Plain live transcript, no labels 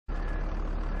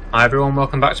Hi everyone,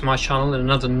 welcome back to my channel and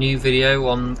another new video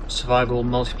on survival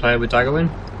multiplayer with Daggerwin.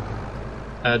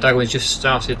 Daggerwin's just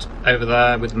started over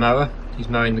there with the mower. He's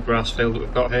mowing the grass field that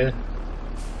we've got here.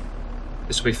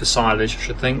 This will be for silage, I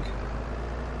should think,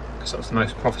 because that's the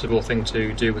most profitable thing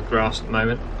to do with grass at the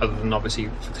moment, other than obviously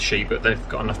for the sheep, but they've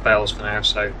got enough bales for now,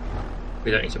 so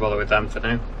we don't need to bother with them for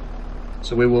now.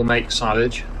 So we will make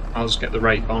silage. I'll just get the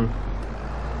rake on.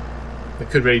 We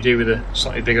could really do with a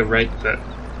slightly bigger rake, but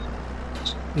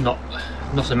it's not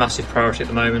a massive priority at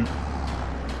the moment.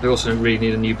 We also really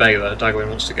need a new baler. Daggerwin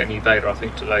wants to get a new baler, I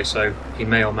think, today, so he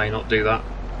may or may not do that.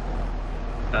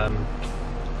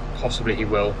 Possibly he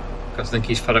will, because I think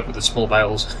he's fed up with the small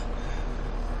bales.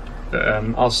 But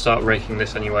I'll start raking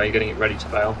this anyway, getting it ready to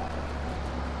bale.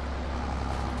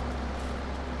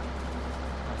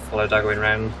 I'll follow Daggerwin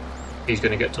round. He's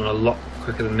going to get done a lot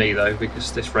quicker than me though,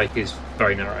 because this rake is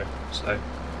very narrow, so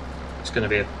it's going to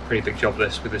be a pretty big job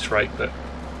this with this rake. But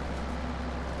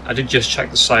I did just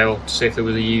check the sale to see if there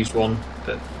was a used one,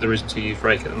 but there isn't a used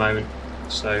rake at the moment,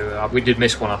 so we did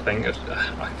miss one, I think.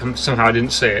 Somehow I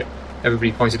didn't see it.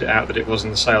 Everybody pointed it out that it was in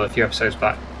the sale a few episodes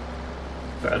back,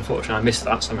 but unfortunately I missed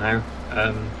that somehow,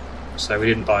 so we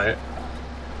didn't buy it.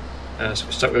 So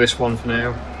we're stuck with this one for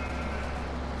now.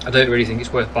 I don't really think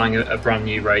it's worth buying a brand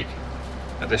new rake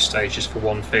at this stage just for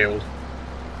one field.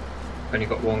 We've only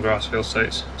got one grass field, so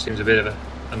it seems a bit of an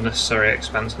unnecessary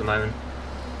expense at the moment.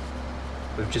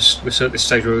 We're still at this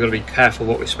stage where we've got to be careful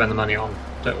what we spend the money on.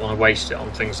 Don't want to waste it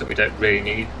on things that we don't really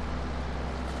need.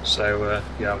 So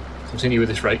yeah, I'll continue with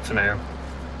this rake for now.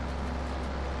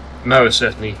 The mower's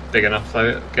certainly big enough though,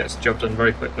 it gets the job done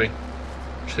very quickly.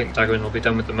 I think Daggerwin will be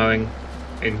done with the mowing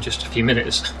in just a few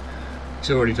minutes.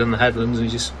 He's already done the headlands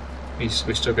and we're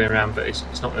still going around, but it's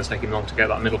not going to take him long to get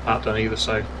that middle part done either,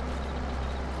 so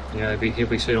yeah, he'll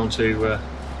be soon on to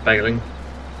baling.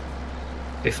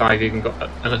 If I've even got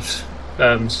enough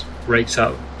rakes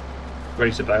out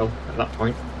ready to bale at that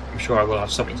point, I'm sure I will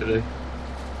have something to do.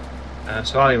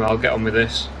 So I'll get on with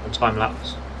this on time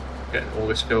lapse, get all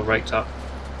this field raked up.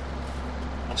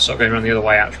 I'll start going around the other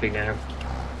way actually now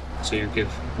to give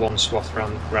one swath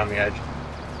around the edge.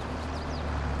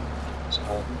 So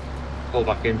I'll pull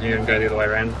back in here and go the other way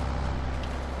around.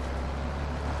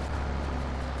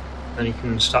 Then you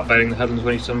can start baling the headlands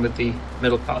when he's done with the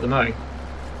middle part of the mowing.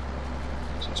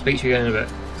 So I'll speak to you again in a bit.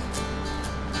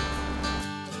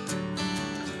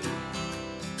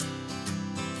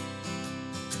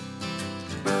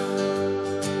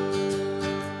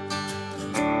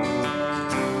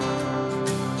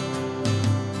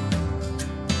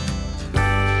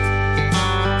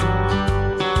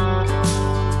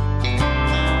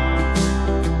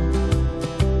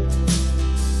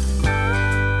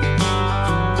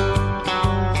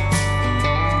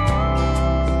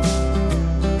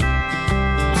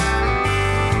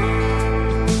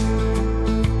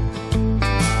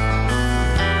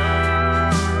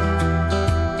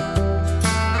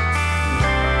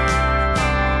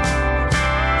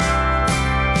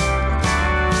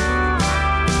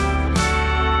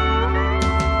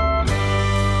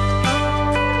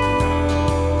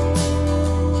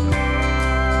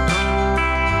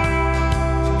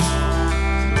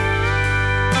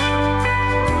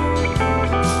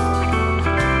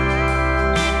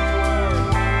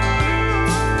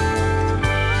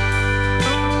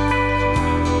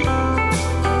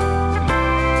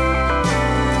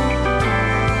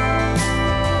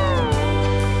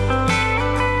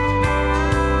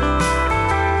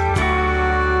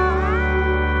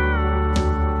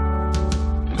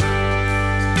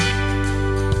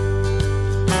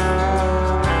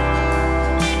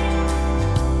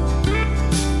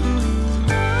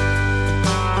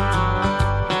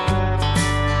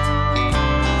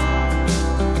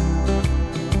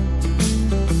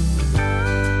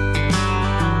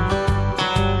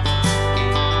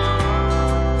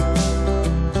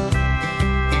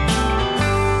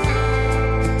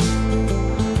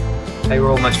 Okay, we're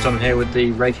almost done here with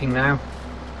the raking now.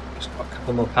 Just got a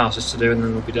couple more passes to do and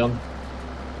then we'll be done.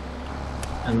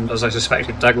 And as I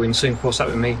suspected, Daggerwin soon caught up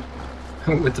with me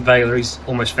with the baler. He's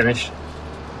almost finished.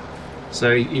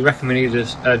 So he reckoned we needed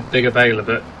a bigger baler,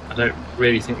 but I don't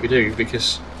really think we do,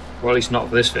 because, well, at least not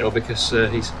for this field, because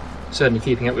he's certainly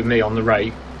keeping up with me on the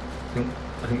rake.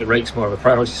 I think the rake's more of a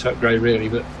priority to upgrade really,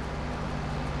 but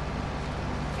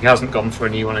he hasn't gone for a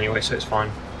new one anyway, so it's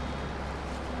fine.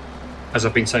 As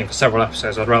I've been saying for several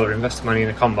episodes, I'd rather invest the money in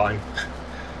a combine.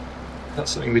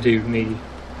 That's something we do need.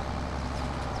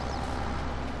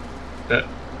 But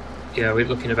yeah, we're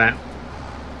looking about,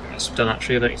 that's done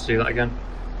actually, I don't need to do that again.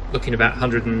 Looking about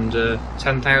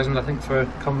 110,000 I think for a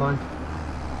combine.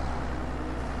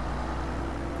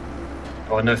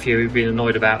 Oh, I know a few who've been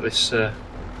annoyed about this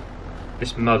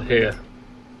this mud here.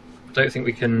 I don't think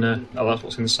we can. Oh, that's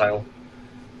what's in the sail.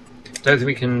 Don't think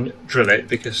we can drill it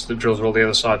because the drills are all the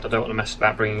other side. I don't want to mess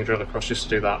about bringing a drill across just to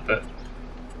do that. But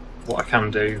what I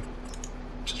can do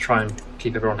to try and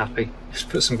keep everyone happy is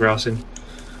put some grass in,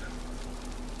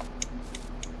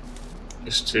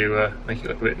 just to make it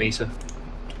look a bit neater.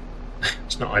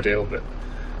 It's not ideal, but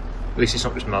at least it's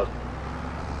not just mud.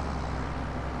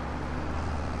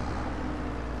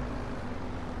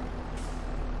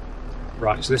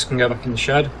 Right, so this can go back in the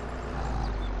shed,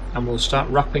 and we'll start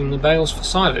wrapping the bales for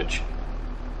silage.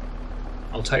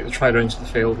 I'll take the trailer into the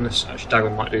field, and this actually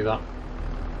Daggerwin might do that.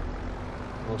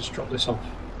 I'll just drop this off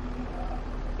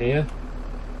here.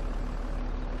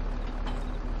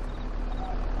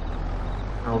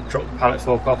 I'll drop the pallet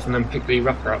fork off and then pick the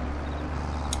wrapper up.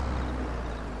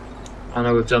 I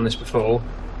know we've done this before,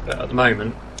 but at the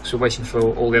moment, because we're waiting for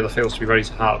all the other fields to be ready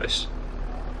to harvest,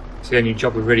 it's the only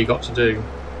job we've really got to do.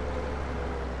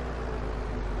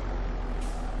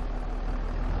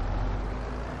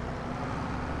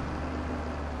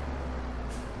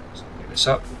 So pick this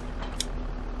up.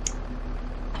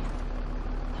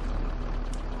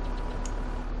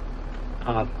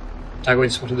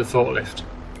 Daggerwin spotted the forklift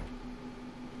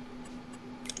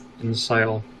in the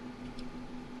sail.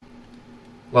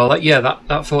 Well, yeah, that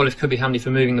forklift could be handy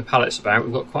for moving the pallets about.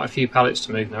 We've got quite a few pallets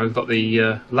to move now. We've got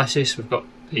the lettuce, we've got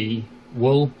the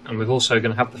wool, and we're also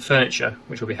going to have the furniture,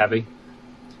 which will be heavy.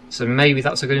 So maybe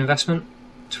that's a good investment.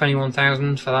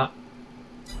 21,000 for that.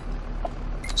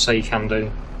 So you can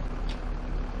do.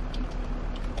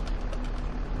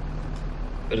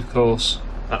 But of course,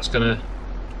 that's going to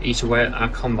eat away at our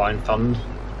combine fund.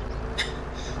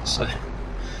 So,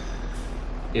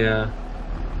 yeah.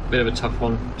 Bit of a tough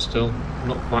one still. I'm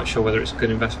not quite sure whether it's a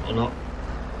good investment or not.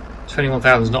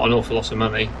 21,000 is not an awful lot of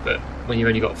money, but when you've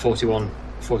only got 41,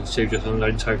 42 just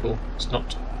unload in total, it's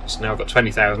not. It's now got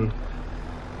 20,000.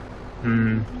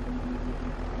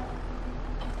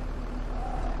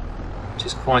 Which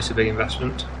is quite a big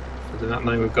investment for the amount of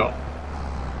money we've got.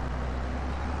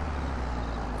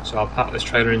 So I'll park this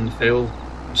trailer in the field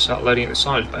and start loading it with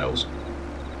silage bales.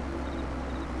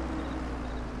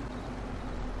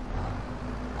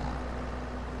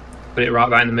 Put it right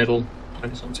about in the middle,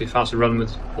 and it's not too fast to run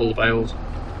with all the bales.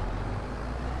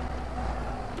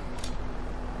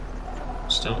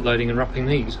 Start loading and wrapping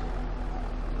these.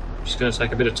 Which is going to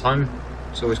take a bit of time.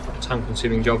 It's always quite a time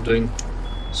consuming job doing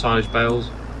silage bales.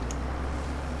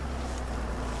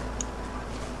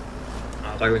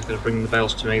 Daggerwin's going to bring the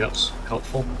bales to me, that's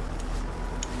helpful.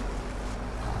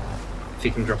 If he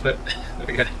can drop it. There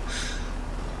we go.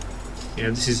 You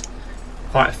know, this is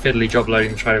quite a fiddly job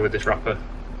loading the trailer with this wrapper.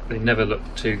 They never look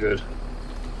too good.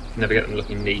 You never get them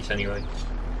looking neat anyway.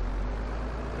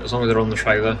 As long as they're on the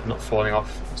trailer, not falling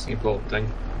off, that's the important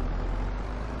thing.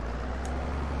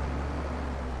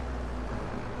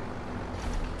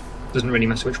 Doesn't really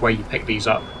matter which way you pick these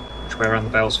up, which way around the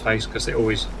bale's face, because it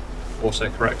always auto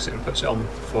corrects it and puts it on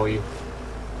for you.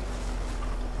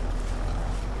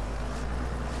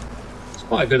 It's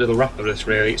quite a good little wrapper, this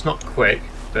really. It's not quick,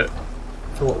 but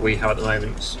for what we have at the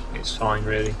moment, it's fine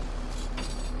really.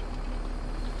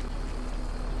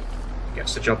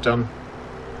 Gets the job done.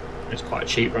 It's quite a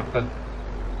cheap wrapper.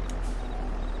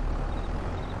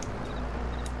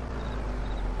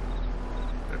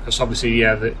 Because obviously,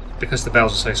 yeah, because the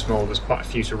bales are so small, there's quite a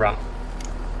few to wrap.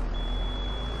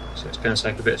 So it's going to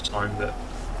take a bit of time, but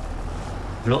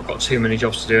we've not got too many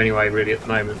jobs to do anyway, really, at the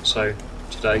moment. So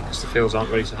today, because the fields aren't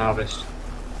ready to harvest.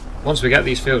 Once we get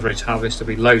these fields ready to harvest,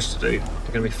 there'll be loads to do.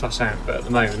 They're going to be flat out, but at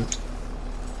the moment,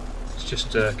 it's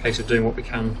just a case of doing what we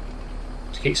can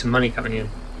to keep some money coming in.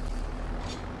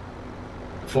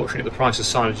 Unfortunately, the price of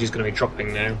silage is going to be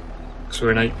dropping now because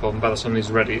we're in April, and by the time these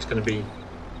are ready, it's going to be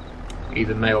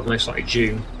either May or most likely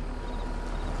June.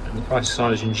 And the price of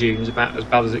silage in June is about as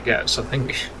bad as it gets, I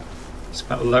think. It's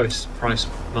about the lowest price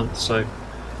month, so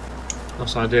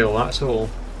not ideal that at all.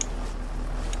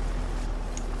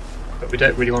 But we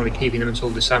don't really want to be keeping them until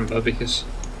December because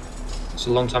it's a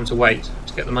long time to wait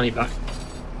to get the money back.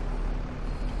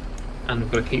 And we've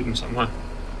got to keep them somewhere.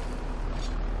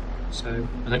 So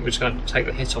I think we're just going to have to take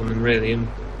the hit on them really and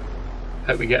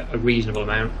hope we get a reasonable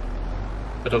amount,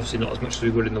 but obviously not as much as we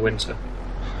would in the winter.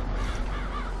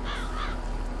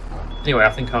 Anyway,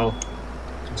 I think I'll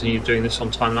continue doing this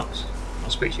on time lapse. I'll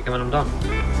speak to you when I'm done.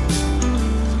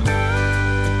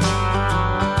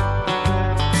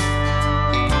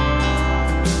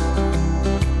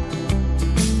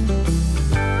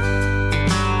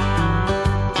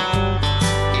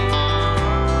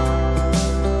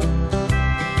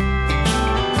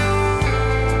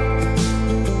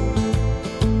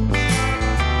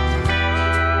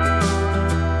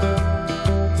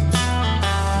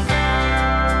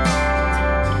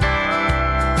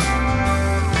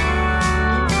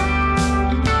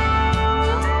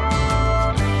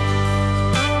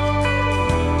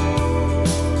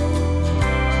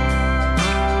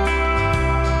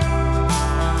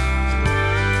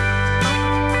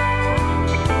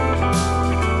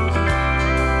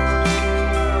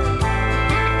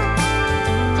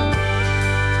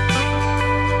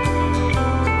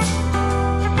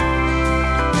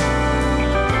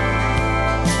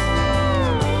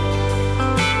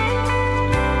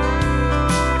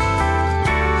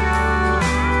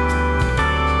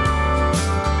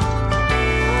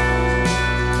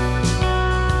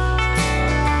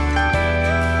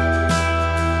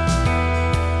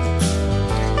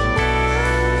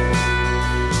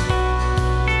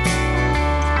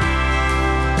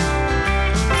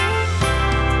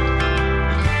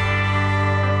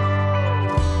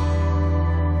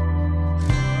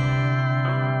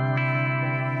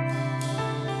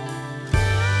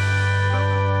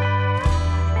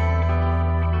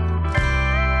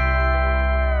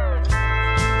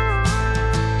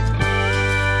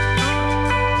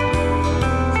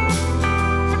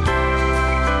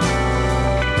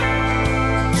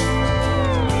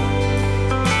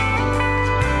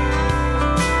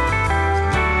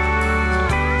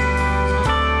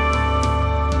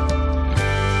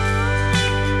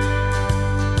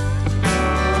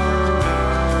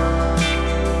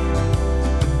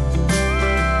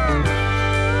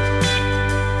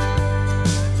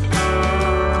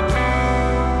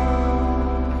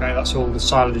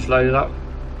 silage loaded up.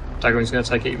 Daggerwin's going to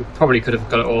take it. We probably could have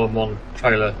got it all on one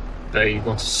trailer, but he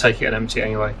wanted to take it and empty it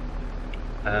anyway.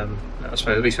 I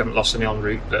suppose at least we haven't lost any en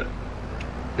route, but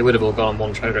they would have all gone on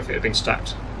one trailer if it had been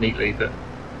stacked neatly. But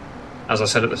as I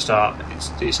said at the start,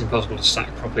 it's impossible to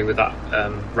stack properly with that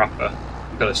wrapper.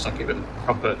 You've got to stack it with a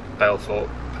proper bale fork,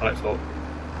 pallet fork,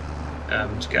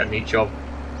 to get a neat job.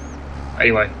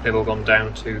 Anyway, they've all gone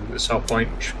down to the sell point,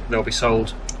 which they'll be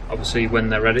sold obviously when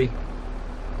they're ready,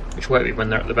 which won't be when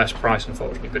they're at the best price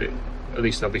unfortunately, but at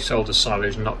least they'll be sold as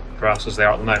silage and not grass as they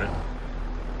are at the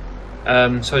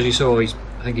moment. So as you saw, I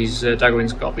think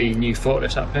Daggerwin's got the new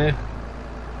forklift up here.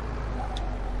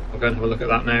 I'll go and have a look at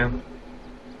that now.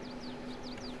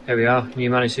 Here we are, new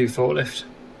Manitou forklift,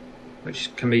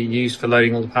 which can be used for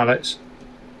loading all the pallets.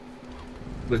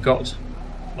 We've got,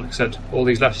 like I said, all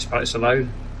these lettuce pallets to load,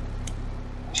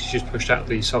 which is just pushed out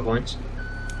the sell points.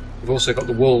 We've also got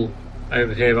the wool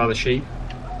over here by the sheep.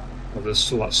 Well, there's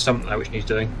still that stump there which needs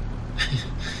doing.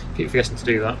 Keep forgetting to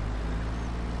do that.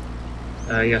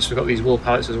 Yes, we've got these wool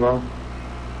pallets as well.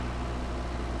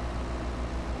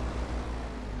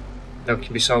 They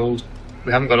can be sold.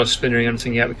 We haven't got a spinner or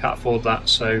anything yet, we can't afford that,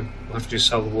 so we'll have to just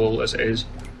sell the wool as it is.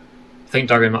 I think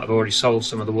Daggerwin might have already sold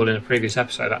some of the wool in a previous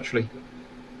episode actually.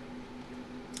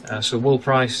 So wool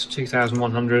price,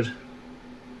 2,100.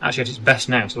 Actually at its best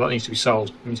now, so that needs to be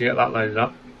sold. We need to get that loaded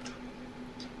up.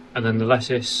 And then the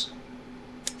lettuce,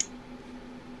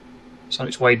 it's on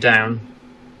its way down.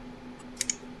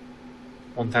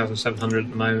 1,700 at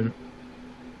the moment.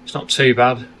 It's not too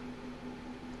bad.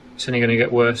 It's only going to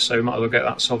get worse, so we might as well get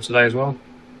that sold today as well.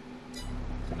 I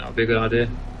think that would be a good idea.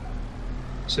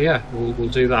 So yeah, we'll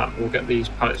do that. We'll get these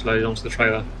pallets loaded onto the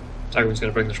trailer. Daggerwin's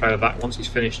going to bring the trailer back once he's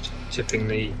finished tipping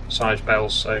the silage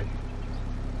bales, so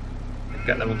we'll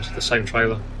get them onto the same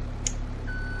trailer.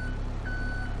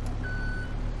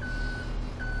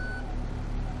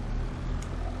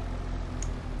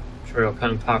 I'm sure he'll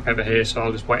come and park over here, so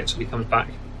I'll just wait until he comes back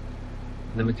and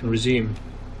then we can resume.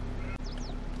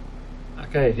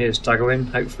 Okay, here's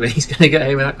Daggerwin. Hopefully he's going to get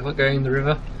here without going in the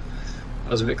river.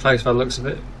 That was a bit close by the looks of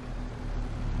it.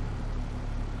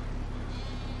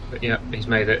 But yeah, he's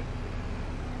made it.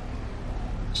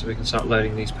 So we can start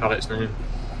loading these pallets now.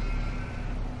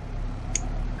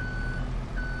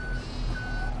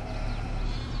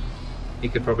 He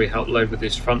could probably help load with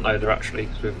his front loader actually,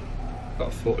 because we've got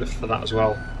a forklift for that as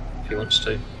well, if he wants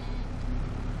to.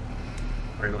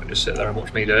 Or he might just sit there and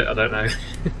watch me do it, I don't know.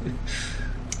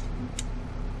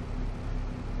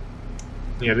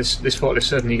 Yeah, this forklift's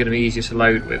certainly going to be easier to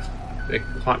load with. They're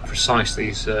quite precise,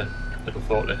 these little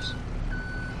forklifts.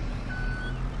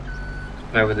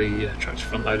 Compared with the tractor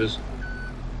front loaders.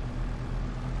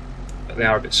 But they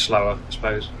are a bit slower, I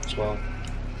suppose, as well.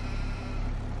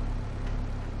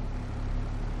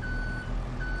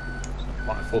 It's not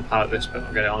quite a full pallet this, but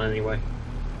I'll get it on anyway.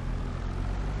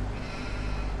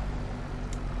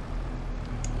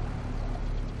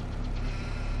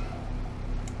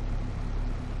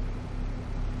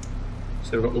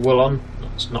 So we've got the wool on,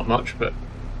 it's not much, but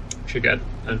we should get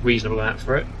a reasonable amount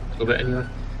for it, a little bit anyway.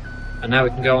 And now we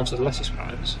can go on to the lettuce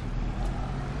pallets,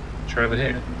 which are over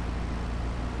here.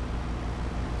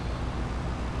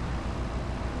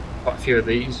 Quite a few of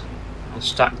these. I'll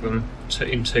stack them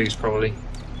in twos probably,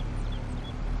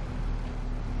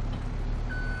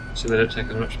 so they don't take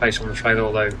as much space on the trailer,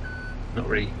 although I'm not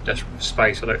really desperate for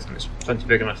space. I don't think it's plenty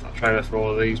big enough, that trailer, for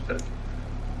all of these, but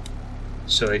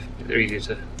still they're easier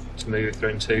to move if they're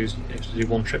in twos. You have to do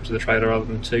one trip to the trailer rather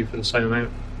than two for the same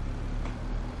amount.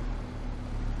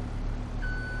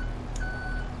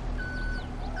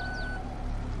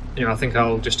 Anyway, I think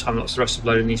I'll just time-lapse the rest of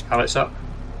loading these pallets up,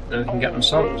 then we can get them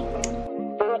sold.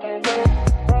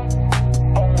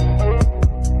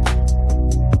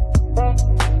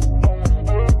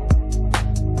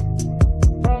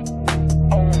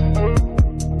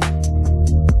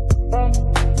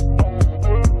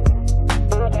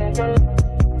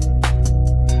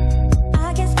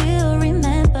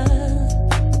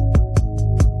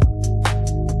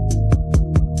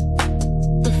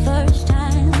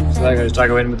 There goes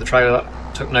Daggerwin with the trailer.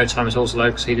 That took no time at all to load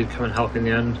because he did come and help in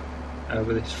the end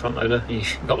with his front loader. He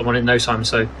got them on in no time,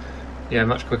 so yeah,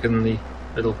 much quicker than the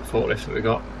little forklift that we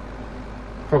got.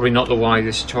 Probably not the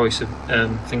wisest choice of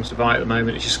things to buy at the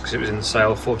moment. It's just because it was in the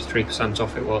sale, 43%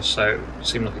 off it was, so it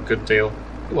seemed like a good deal.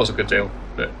 It was a good deal,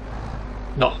 but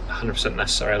not 100%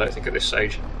 necessary, I don't think, at this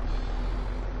stage.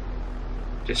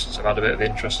 Just to add a bit of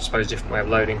interest, I suppose, different way of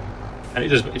loading. And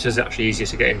it is actually easier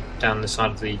to get in down the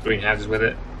side of the greenhouses with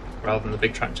it, rather than the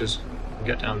big tractors. You can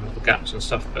get down the gaps and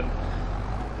stuff, but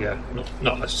yeah,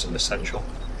 not essential.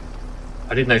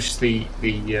 I did notice the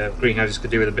greenhouses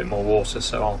could do with a bit more water,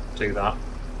 so I'll do that.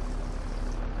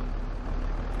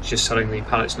 It's just selling the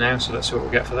pallets now, so let's see what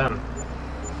we get for them.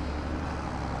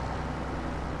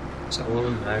 Is that all of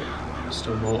them? No,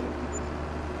 still more.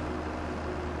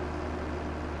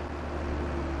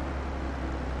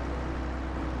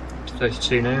 To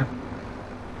 32 now.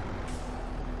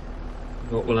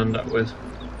 What we'll end up with.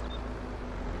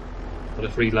 I'll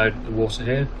just reload the water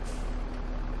here.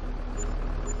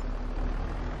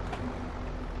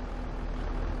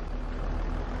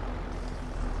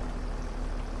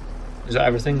 Is that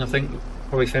everything? I think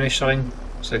probably finished selling.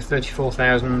 So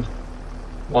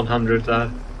 34,100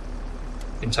 there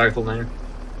in total now.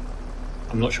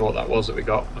 I'm not sure what that was that we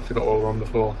got. I forgot what we were on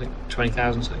before. I think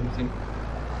 20,000 something. I think.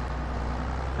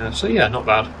 So yeah, not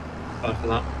bad. Not bad for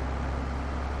that.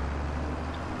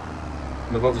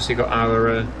 And we've obviously got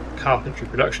our carpentry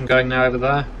production going now over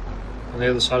there on the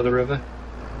other side of the river.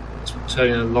 It's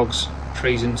turning the logs,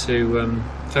 trees into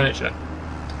furniture,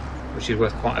 which is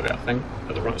worth quite a bit, I think,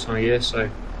 at the right time of year, so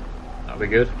that'll be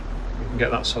good. We can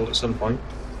get that sold at some point.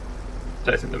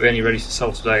 Don't think they'll be any ready to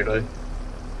sell today though.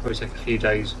 Probably take a few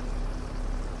days.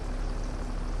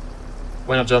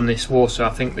 When I've done this water,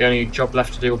 I think the only job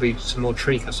left to do will be some more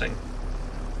tree cutting.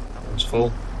 That one's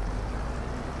full.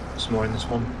 Some more in this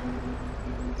one.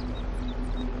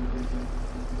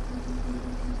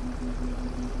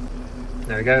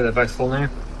 There we go, they're both full now.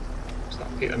 So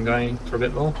that'll keep them going for a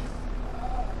bit more.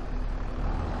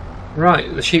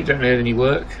 Right, the sheep don't need any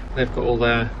work. They've got all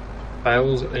their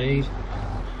bales that they need.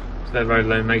 So they're very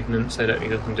low maintenance, they don't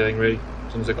need anything doing really.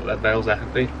 As long as they've got their bales, they're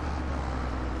happy.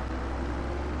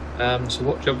 So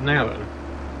what job now then?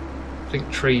 I think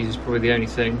trees is probably the only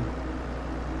thing.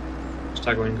 What's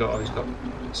Daggerwin got? Oh, he's got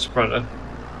a spreader.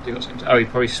 He got something to, oh, he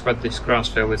probably spread this grass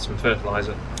field with some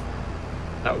fertiliser.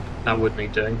 That would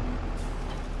need doing.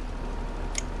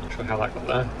 Not sure how that got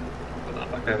there. Put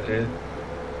that back over here.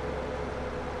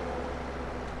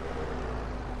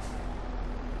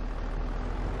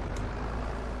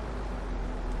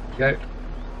 Go.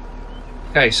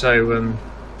 Okay, so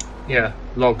yeah,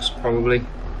 logs probably.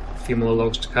 A few more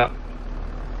logs to cut.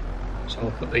 So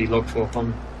I'll put the log fork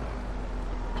on.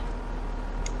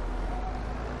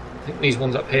 I think these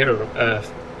ones up here are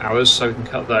ours, so we can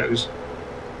cut those.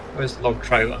 Where's the log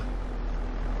trailer?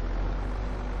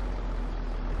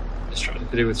 This trailer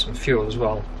could do with some fuel as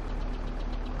well.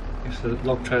 If the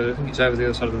log trailer, I think it's over the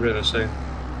other side of the river, so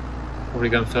probably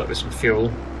go and fill it with some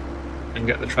fuel and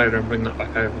get the trailer and bring that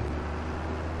back over.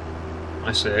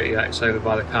 I see it, yeah, it's over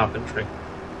by the carpentry.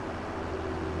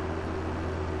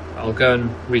 I'll go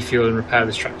and refuel and repair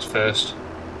this tractor first,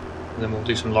 and then we'll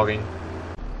do some logging.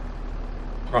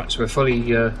 Right, so we're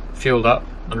fully fueled up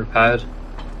and repaired.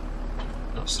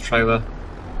 That's the trailer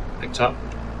picked up.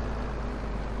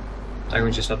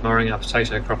 Daggerwin's just admiring our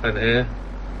potato crop over here.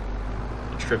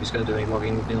 Not sure if he's going to do any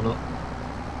logging with me or not.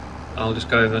 I'll just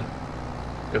go over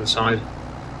the other side,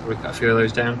 we'll cut a few of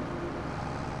those down.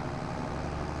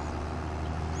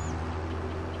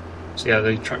 So yeah,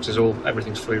 the tractor's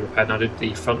everything's fully repaired, and I did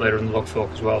the front loader and the log fork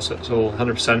as well, so it's all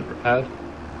 100% repaired.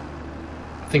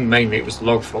 I think mainly it was the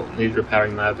log fork that needed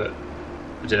repairing there, but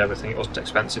I did everything, it wasn't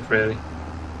expensive really.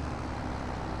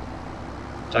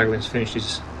 Daggerwin's finished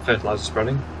his fertiliser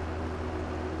spreading,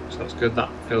 so that's good. That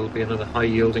will be another high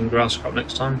yielding grass crop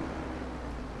next time.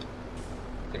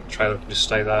 I think the trailer can just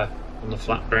stay there on the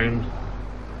flat ground.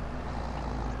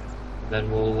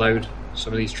 Then we'll load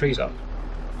some of these trees up.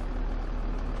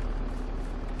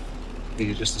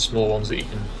 These are just the small ones that you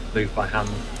can move by hand.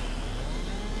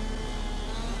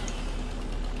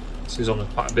 This is on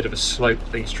quite a bit of a slope,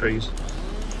 these trees.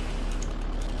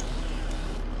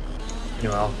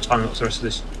 Anyway, I'll time up the rest of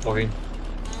this logging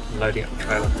and loading up the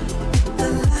trailer.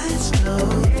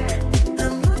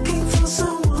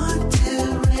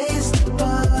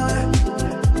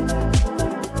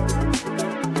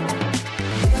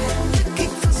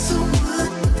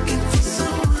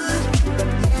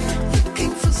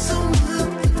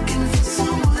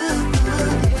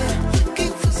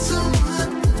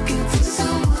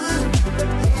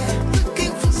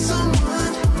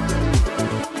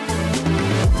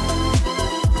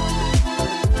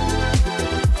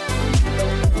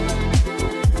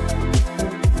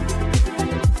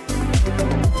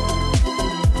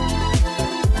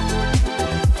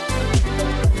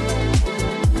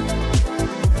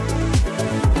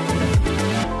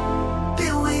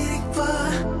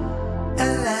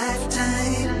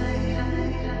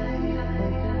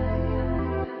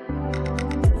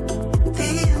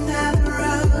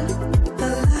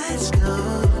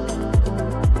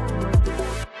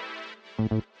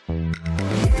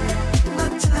 My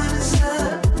time is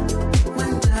up when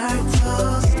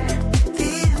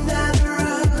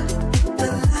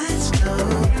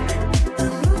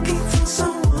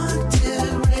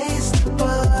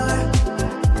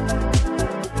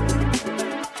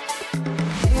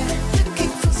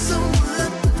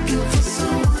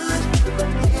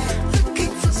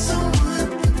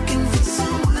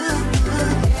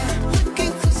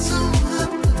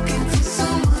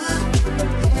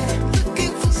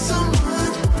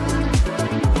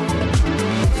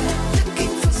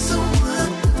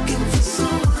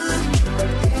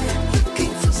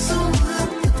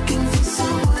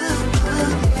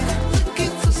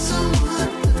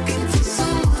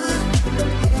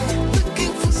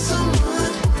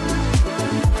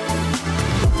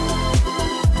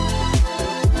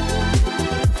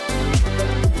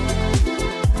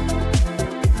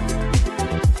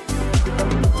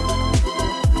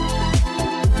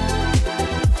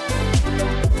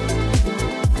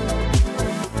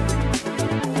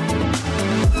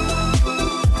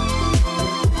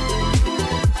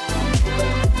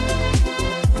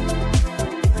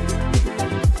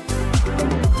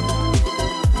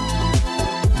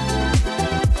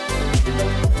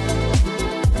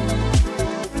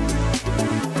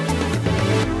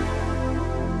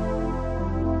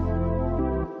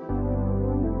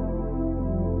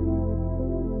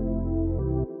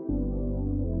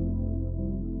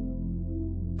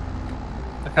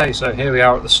Okay, so here we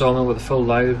are at the sawmill with a full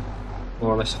load,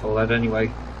 more or less a full load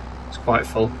anyway. It's quite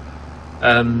full.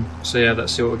 So yeah,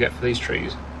 let's see what we get for these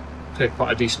trees. Cleared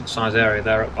quite a decent sized area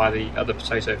there up by the other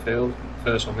potato field,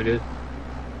 first one we did.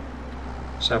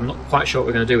 So I'm not quite sure what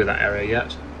we're going to do with that area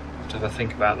yet. Have to have a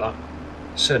think about that.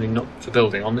 Certainly not for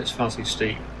building on, it's far too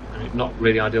steep, and it's not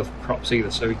really ideal for crops either,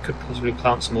 so we could possibly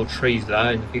plant some more trees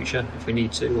there in the future if we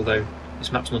need to, although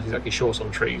this map's not exactly short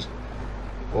on trees.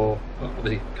 Or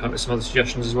obviously come up with some other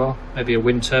suggestions as well. Maybe a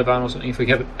wind turbine or something if we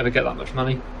ever get that much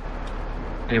money.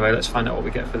 Anyway, let's find out what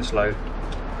we get for this load.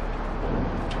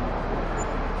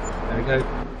 There we go.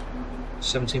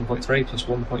 17.3 plus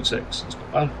 1.6. That's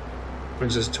not bad.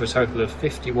 Brings us to a total of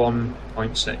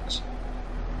 51.6.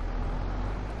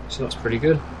 So that's pretty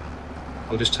good.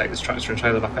 I'll just take this tractor and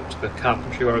trailer back up to the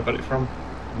carpentry where I got it from,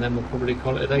 and then we'll probably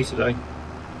call it a day today.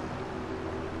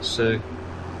 So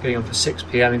getting on for 6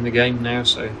 PM in the game now,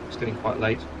 so it's getting quite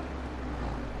late.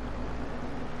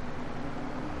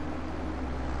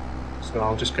 So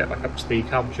I'll just get back up to the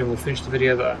carpentry and we'll finish the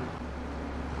video there.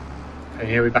 Okay,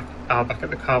 here we are back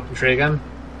at the carpentry again.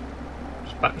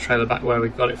 Just back the trailer back where we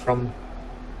got it from,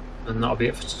 and that'll be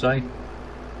it for today.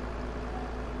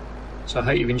 So I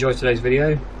hope you've enjoyed today's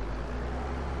video.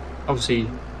 Obviously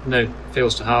no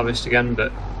fields to harvest again,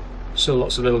 but still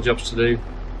lots of little jobs to do.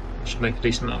 I should make a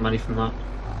decent amount of money from that.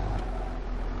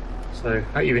 So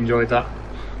hope you've enjoyed that,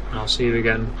 and I'll see you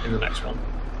again in the next one.